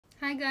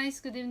Hi guys,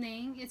 good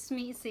evening. It's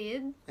me,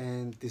 Sid.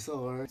 And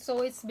Tesor.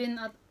 So it's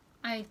been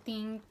I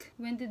think,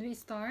 when did we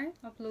start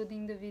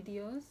uploading the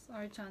videos?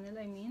 Our channel,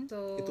 I mean.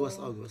 So It was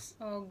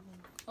August.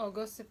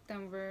 August,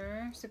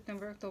 September,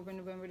 October,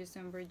 November,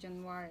 December,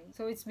 January.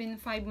 So it's been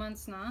 5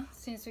 months na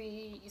since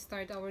we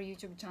start our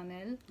YouTube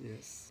channel.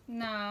 Yes.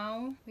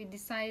 Now, we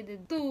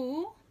decided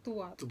to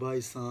what? To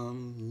buy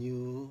some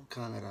new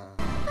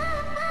camera.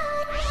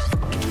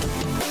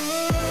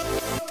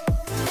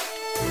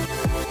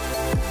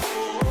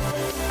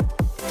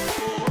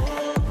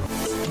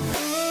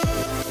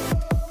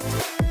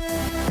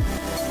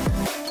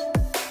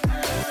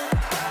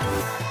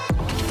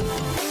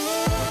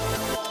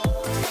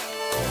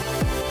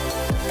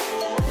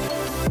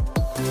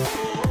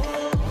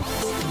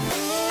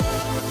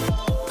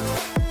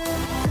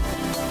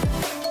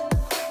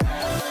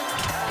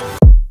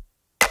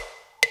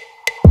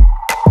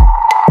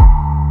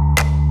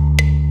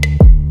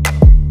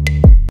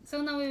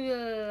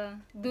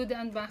 Do the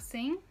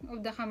unboxing of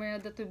the camera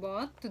that we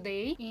bought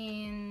today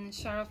in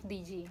Sharaf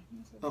DG.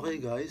 Okay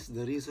guys,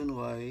 the reason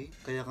why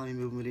kaya kami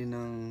bumili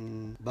ng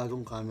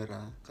bagong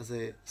camera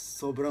kasi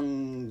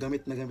sobrang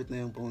gamit na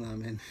yung phone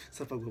namin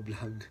sa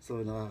pag-vlog.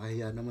 So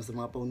nakakahiya naman sa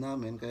mga phone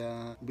namin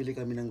kaya bili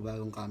kami ng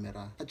bagong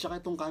camera. At saka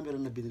itong camera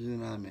na binili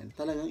namin,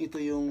 talagang ito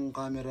yung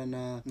camera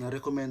na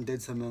recommended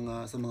sa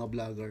mga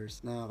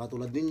vloggers na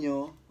katulad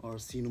ninyo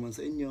or sino man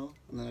sa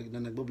inyo na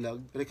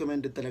nagbo-vlog.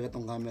 Recommended talaga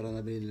itong camera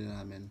na binili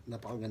namin.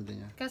 Napakaganda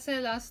niya.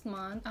 Kasi last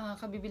month,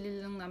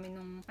 kabibili lang namin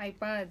ng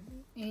iPad.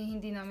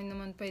 Hindi namin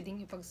naman pwedeng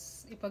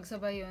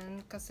ipagsabay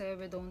yun kasi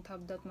we don't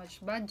have that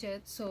much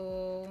budget.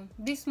 So,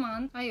 this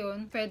month,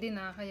 ayun, pwede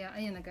na. Kaya,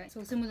 ayun na guys.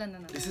 So, simulan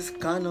na natin. This is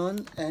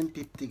Canon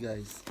M50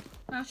 guys.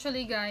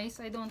 Actually guys,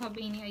 I don't have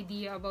any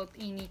idea about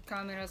any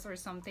cameras or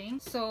something.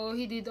 So,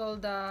 he did all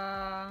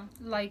the,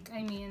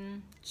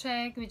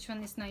 check which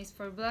one is nice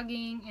for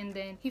vlogging. And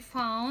then, he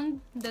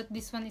found that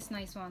this one is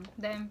nice one,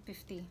 the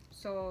M50.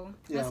 So,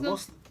 yeah,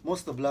 most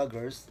of the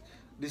vloggers,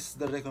 this is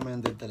the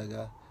recommended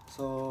talaga.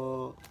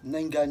 So,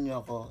 nainganyo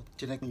ako.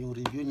 Chinek yung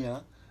review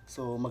niya.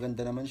 So,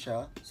 maganda naman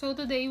siya. So,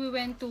 today we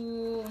went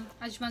to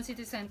Ajman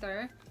City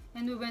Center.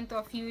 And we went to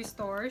a few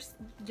stores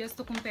just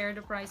to compare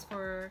the price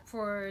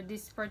for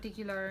this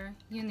particular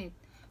unit.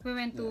 We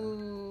went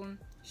to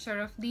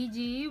Sharaf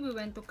DG, we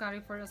went to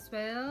Carrefour as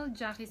well,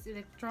 Jackie's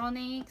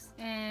Electronics,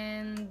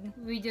 and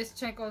we just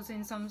checked also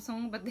in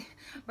Samsung, but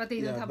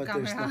they don't have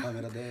camera. There's no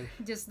camera there.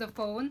 Just the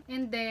phone.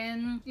 And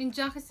then in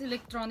Jackie's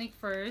Electronic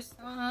first,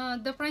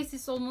 the price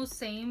is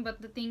almost same, but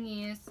the thing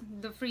is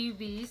the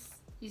freebies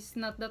is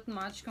not that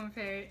much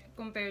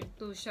compared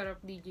to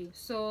Sharaf DG.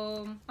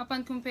 So,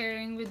 upon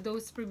comparing with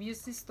those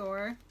previous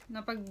store,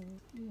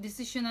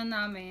 napag-desisyonan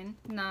namin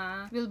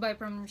na we'll buy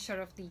from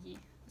Sharaf DG.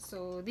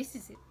 So, this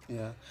is it.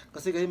 Yeah.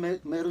 Kasi guys,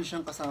 mayroon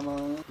siyang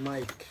kasamang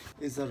mic.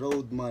 It's a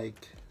Rode mic.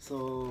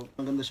 So,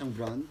 maganda siyang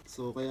brand.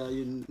 So, kaya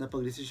yun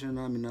napag-desisyon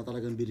namin na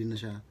talagang bilhin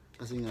na siya.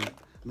 Kasi nga,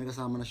 may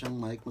kasama na siyang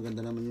mic. Maganda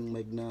naman yung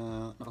mic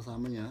na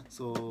nakasama niya.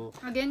 So,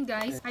 again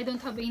guys, I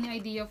don't have any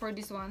idea for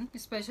this one,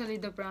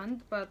 especially the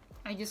brand, but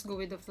I just go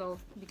with the flow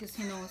because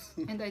he knows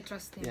and I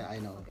trust him. Yeah, I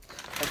know.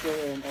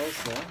 Okay, and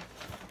also,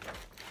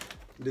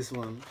 this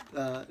one.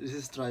 This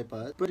is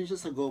tripod. Pwede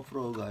siya sa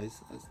GoPro guys.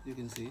 As you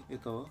can see,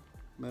 ito.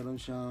 Meron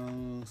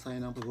siyang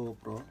sign ng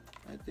GoPro.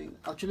 I think,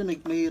 actually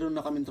mayroon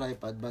na kaming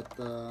tripod but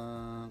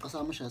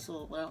kasama siya.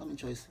 So, wala kaming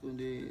choice.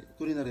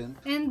 Kunin na rin.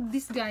 And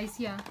this guys,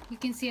 yeah,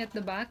 you can see at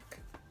the back.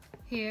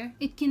 Here,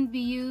 it can be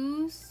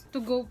used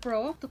to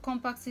GoPro, to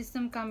compact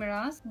system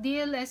cameras,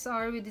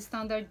 DSLR with the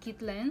standard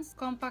kit lens,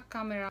 compact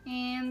camera,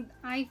 and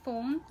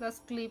iPhone plus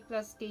clip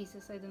plus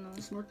cases. I don't know.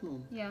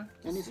 Smartphone. Yeah.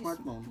 Any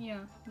smartphone.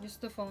 Yeah, just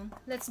the phone.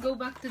 Let's go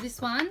back to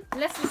this one.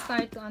 Let's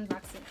start to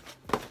unboxing.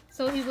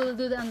 So we will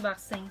do the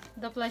unboxing.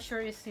 The pleasure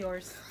is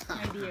yours,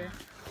 my dear.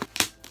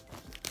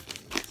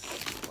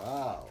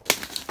 Wow.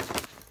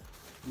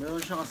 Meron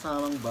siyang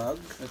kasamang bag.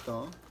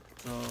 Ito.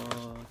 So,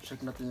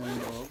 check natin yung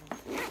loob.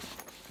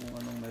 Kung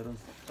anong meron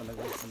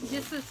talaga sa loob.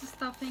 Just as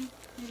stuffing,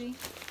 maybe.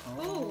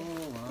 Oh,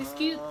 wow. It's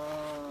cute.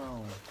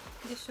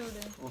 Just show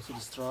them. Also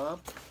the strap.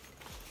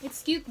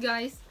 It's cute,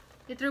 guys.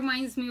 It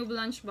reminds me of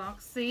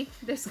lunchbox. See,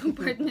 there's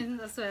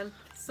compartment as well.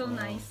 So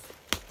nice.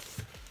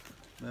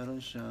 Meron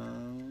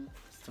siyang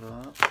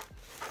strap.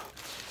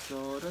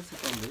 So that's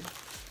it only.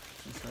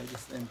 Inside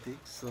is empty.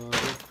 So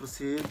let's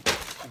proceed.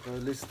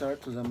 Okay, let's start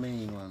to the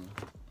main one.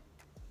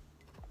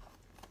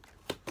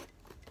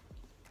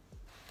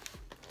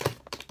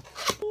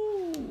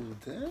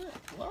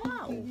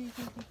 Wow!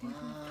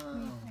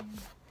 Wow!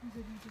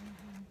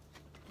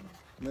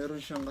 Meron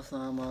siyang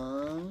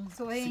kasamang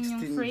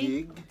 16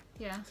 gig.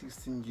 Yeah.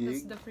 16 gig.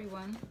 That's the free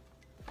one.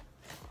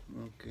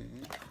 Okay.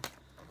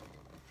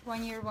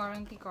 1 year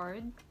warranty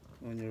card.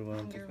 1 year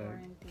warranty card.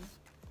 Warranty.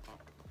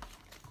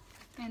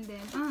 And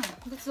then,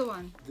 that's the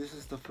one. This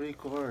is the free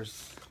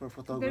course for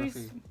photography. There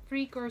is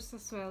free course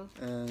as well.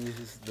 And this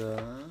is the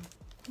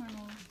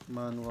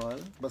manual.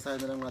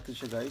 Basahin na lang natin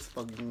siya guys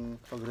pag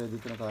ready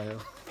na tayo.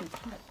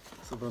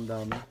 Sobrang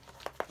dami.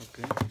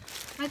 Okay.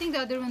 I think the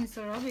other one is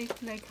Arabic,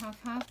 like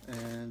half-half.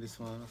 And this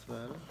one as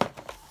well.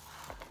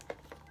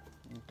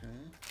 Okay.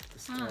 The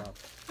Ah, strap.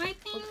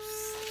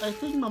 I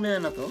think Mamaya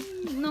na to.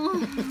 no.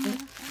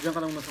 Diyan ka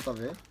lang nasa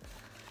tabi.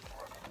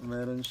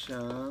 Meron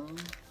siyang,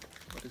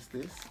 what is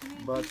this?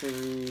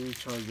 Battery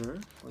charger.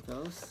 What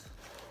else?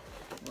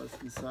 What's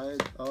inside?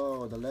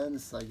 Oh, the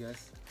lens, I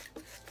guess.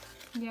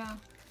 Yeah.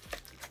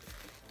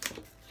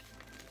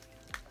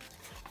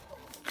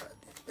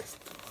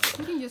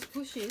 You can just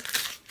push it.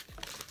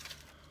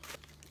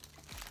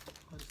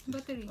 What is this?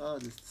 Battery. Ah,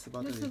 this is the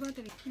battery. That's the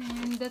battery.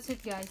 And that's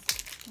it, guys.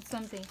 It's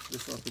something.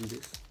 Just open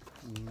this.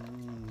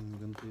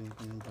 Ganito yung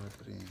kanyang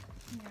battery.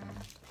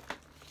 Yeah.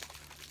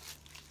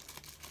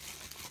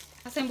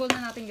 Assemble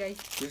na natin, guys.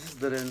 This is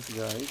the lens,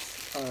 guys.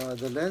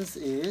 The lens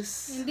is...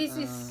 And this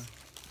is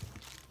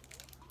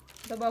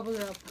the bubble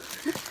wrap.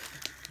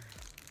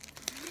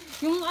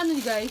 Yung ano,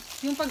 guys,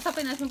 yung pag sa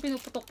Pinas, yung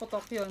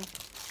pinuputok-putok yun.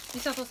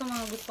 Isa to sa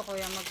mga gusto ko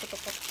yan,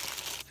 magputok-putok.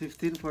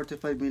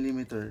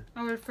 15-45mm.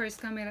 Our first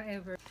camera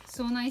ever.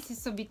 So nice,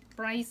 it's a bit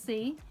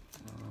pricey.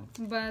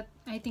 But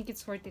I think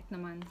it's worth it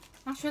naman.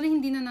 Actually,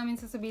 hindi na namin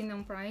sasabihin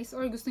ng price.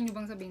 Or gusto nyo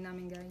bang sabihin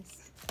namin,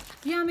 guys?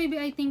 Yeah, maybe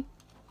I think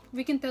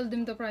we can tell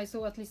them the price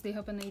so at least they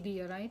have an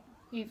idea, right?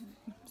 If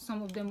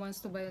some of them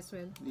wants to buy as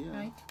well, Yeah.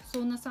 right?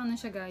 So nasa ano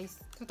siya, guys?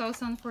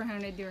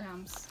 2,400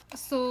 dirhams.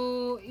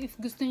 So if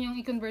gusto nyo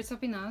i-convert sa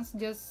Pinas,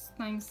 just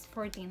times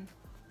 14.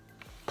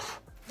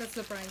 That's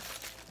the price.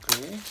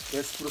 Okay,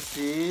 let's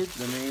proceed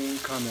the main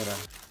camera.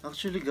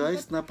 Actually,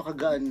 guys,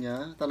 napakagaan niya.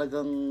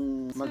 Talagang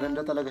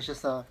maganda talaga siya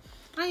sa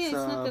It's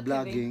not that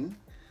vlogging.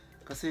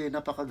 Kasi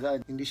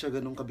napakagaan. Hindi siya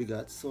ganun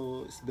kabigat.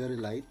 So, it's very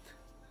light.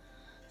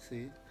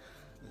 See?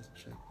 Let's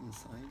check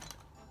inside.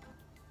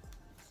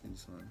 See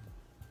this one.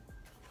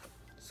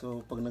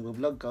 So, pag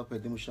nag-vlog ka,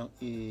 pwede mo siyang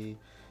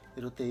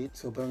i-rotate.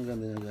 Sobrang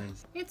ganda niya,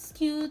 guys. It's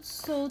cute.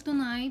 So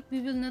tonight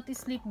we will not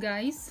sleep,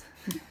 guys.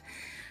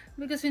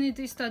 Because we need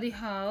to study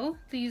how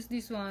to use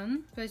this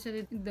one,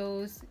 especially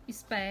those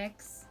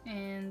specs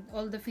and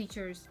all the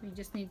features. We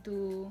just need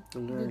to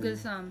Google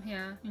some,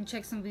 yeah, and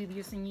check some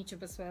videos in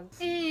YouTube as well.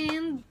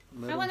 And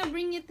I wanna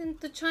bring it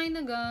into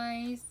China,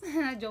 guys.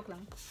 Joke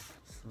lang.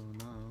 So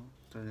now,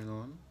 turn it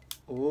on.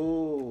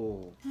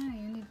 Oh!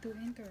 You need to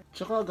enter.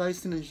 Tsaka guys,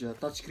 tinan siya.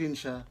 Touchscreen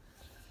siya.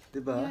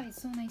 Diba? Yeah,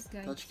 it's so nice,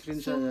 guys.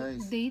 Touchscreen So siya, guys.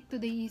 date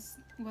today is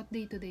what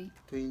day today?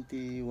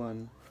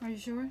 21. Are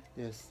you sure?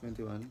 Yes,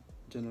 21.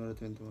 January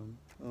 21.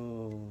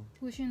 Oh.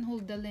 Push and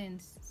hold the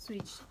lens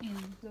switch in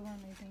the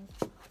one, I think.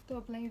 To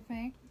apply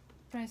effect,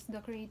 press the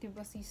creative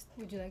assist.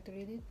 Would you like to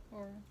read it?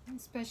 Or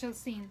special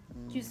scene.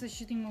 Choose the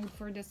shooting mode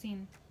for the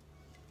scene.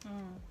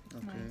 Oh,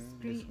 Okay, nice.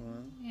 this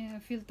one. Yeah,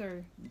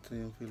 filter. Ito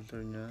yung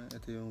filter niya.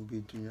 Ito yung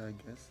video niya, I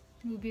guess.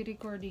 Movie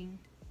recording.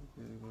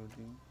 Okay,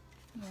 recording.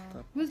 Yeah.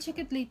 Stop. We'll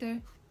check it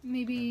later.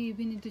 Maybe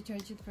we need to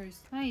charge it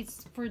first.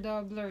 It's for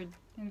the blurred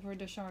and for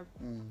the sharp.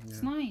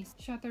 It's Yeah. nice.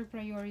 Shutter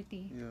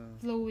priority. Yeah.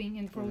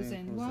 Flowing and Flowing,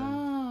 frozen. frozen.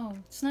 Wow.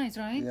 It's nice,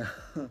 right? Yeah.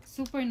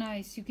 Super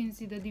nice. You can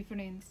see the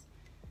difference.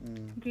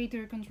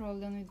 Greater control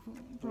than with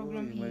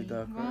program may E.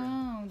 darker.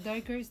 Wow.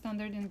 Darker,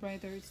 standard, and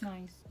brighter. It's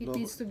nice. It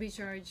needs to be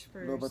charged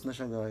first. Lobat na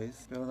siya,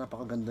 guys. Pero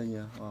napakaganda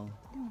niya. Wow.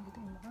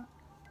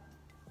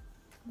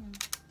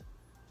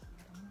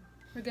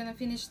 We're gonna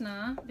finish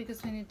na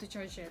because we need to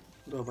charge it.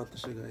 Lobat na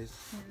siya, guys.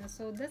 Yeah,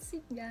 so that's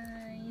it,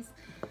 guys.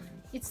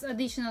 It's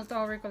additional to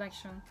our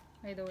collection,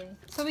 by the way.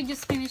 So we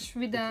just finished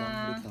with the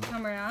Wait lang.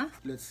 camera.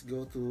 Let's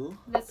go to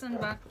Let's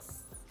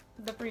unbox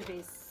the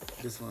previous.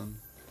 this one.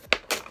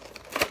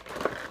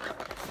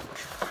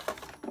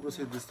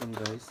 Proceed this one,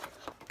 guys.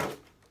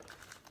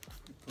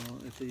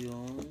 Ito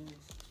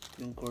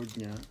yung cord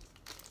niya.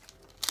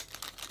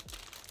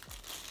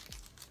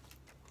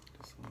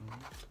 This one.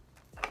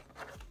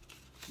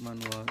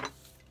 Manual.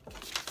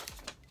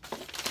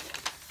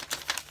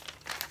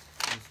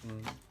 This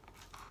one.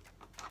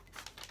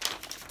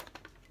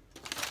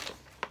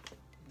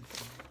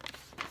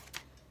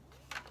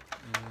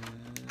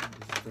 And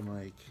this is the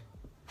mic.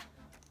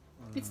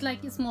 It's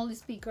like a small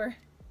speaker.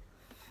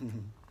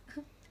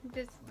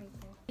 This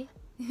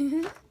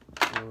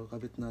So,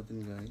 kabit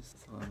natin, guys,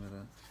 sa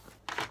camera.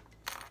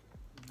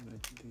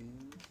 Like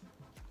this.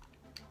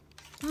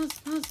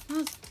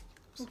 Fast.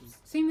 Oops.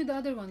 Same with the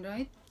other one,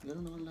 right?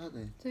 Ganun naman lahat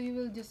eh. So you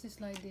will just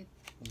slide it.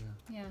 Yeah.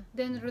 Yeah.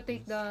 Then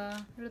rotate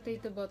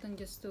the button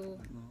just to.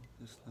 No,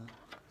 it's not.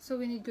 So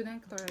we need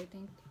connector, I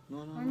think.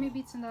 No. Or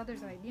maybe it's on the other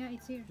side. Yeah,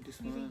 it's here.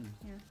 This Maybe. one.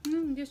 Yeah.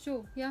 Just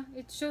show. Yeah,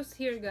 it shows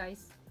here,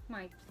 guys.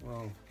 Mike.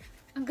 Wow.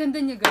 Ang ganda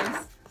niya,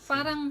 guys.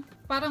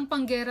 Parang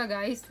panggera,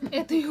 guys.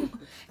 Ito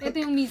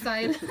yung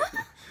missile.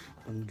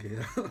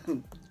 Panggera.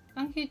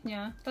 Ang cute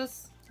niya.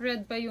 Tapos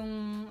red pa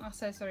yung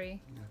accessory.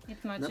 It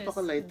matches the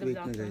Napaka-lightweight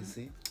black na, one. guys,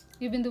 eh.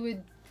 Even though with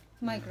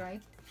mic,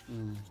 right?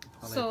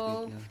 Napaka-lightweight So,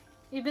 niya.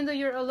 even though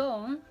you're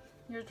alone,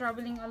 you're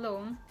traveling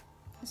alone,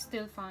 it's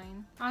still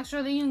fine.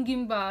 Actually, yung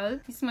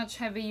gimbal is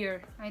much heavier,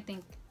 I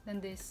think,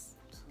 than this.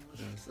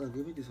 Yes.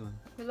 Give me this one.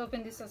 We'll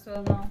open this as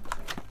well now.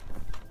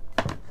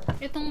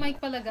 Itong mic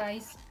pala,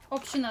 guys,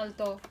 optional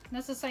to.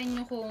 Nasa sa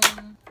inyo kung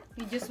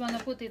you just wanna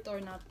put it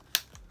or not.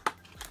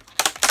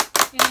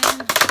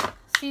 And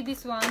see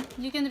this one,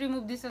 you can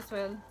remove this as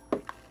well.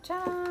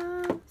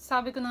 Tcharam!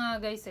 Sabi ko na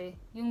nga guys eh,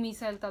 yung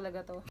missile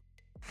talaga to.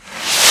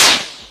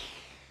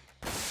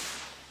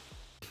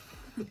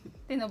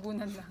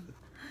 Tinabunan lang.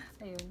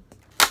 Ayun.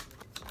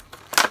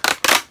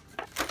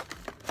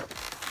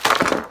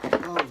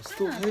 Wow, it's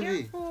too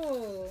heavy.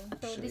 Careful.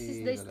 So this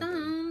is the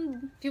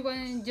stand. If you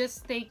want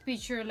just take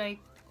picture like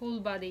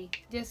whole body,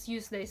 just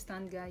use the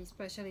stand guys,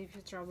 especially if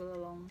you travel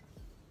alone.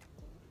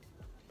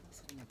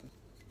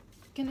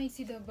 Can I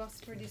see the box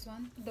for this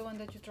one? The one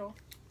that you throw?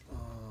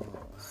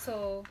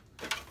 So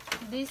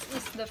this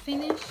is the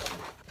finished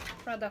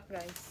product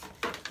guys.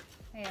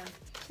 Ayan.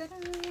 Ta-da!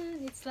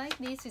 It's like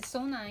this. It's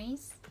so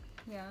nice.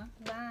 Yeah.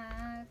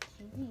 Back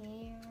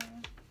here.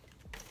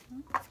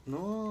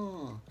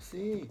 No,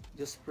 see,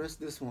 just press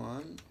this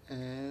one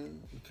and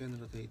you can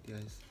rotate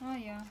guys. Oh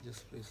yeah.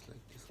 Just press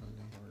like this one.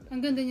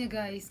 Ang ganda niya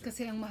guys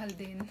kasi ang mahal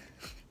din.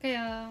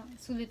 Kaya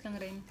sulit lang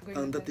rin.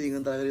 Ang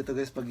datingan talaga dito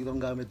guys pag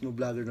itong gamit mo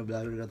vlogger na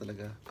vlogger ka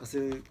talaga.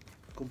 Kasi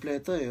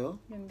kompleto eh oh.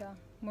 Ganda.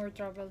 More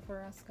travel for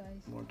us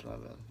guys. More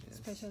travel.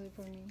 Yes. Especially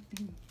for me.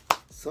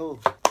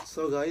 So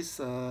guys,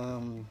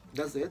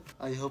 that's it.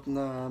 I hope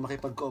na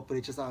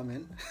makipag-cooperate siya sa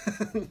amin.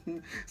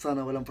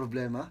 Sana walang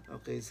problema.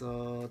 Okay,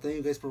 so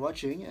thank you guys for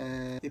watching.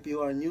 And if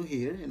you are new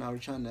here in our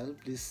channel,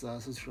 please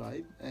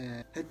subscribe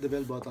and hit the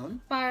bell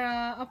button.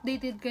 Para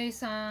updated kayo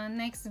sa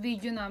next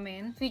video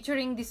namin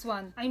featuring this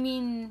one. I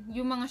mean,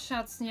 yung mga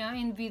shots niya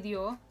in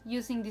video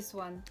using this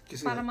one.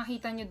 Kasi, para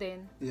makita nyo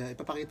din. Yeah,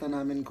 ipapakita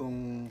namin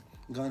kung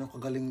gaano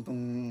kagaling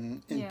tong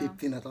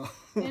M50 na to.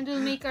 And we'll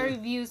make a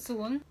review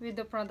soon with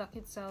the product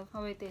itself,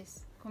 how it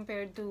is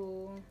compared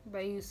to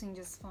by using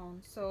just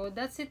phone. So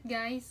that's it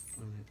guys.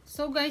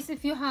 So guys,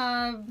 if you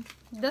have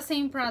the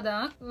same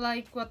product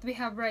like what we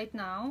have right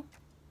now,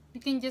 you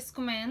can just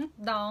comment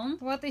down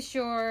what is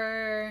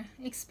your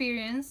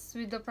experience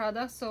with the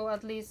product, so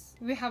at least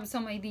we have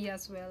some idea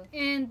as well.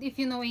 And if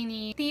you know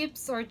any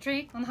tips or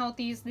trick on how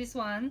to use this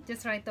one,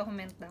 just write the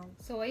comment down.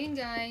 So ayun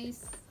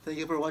guys. Thank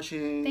you for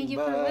watching. Thank you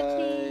for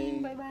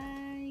watching. Bye bye.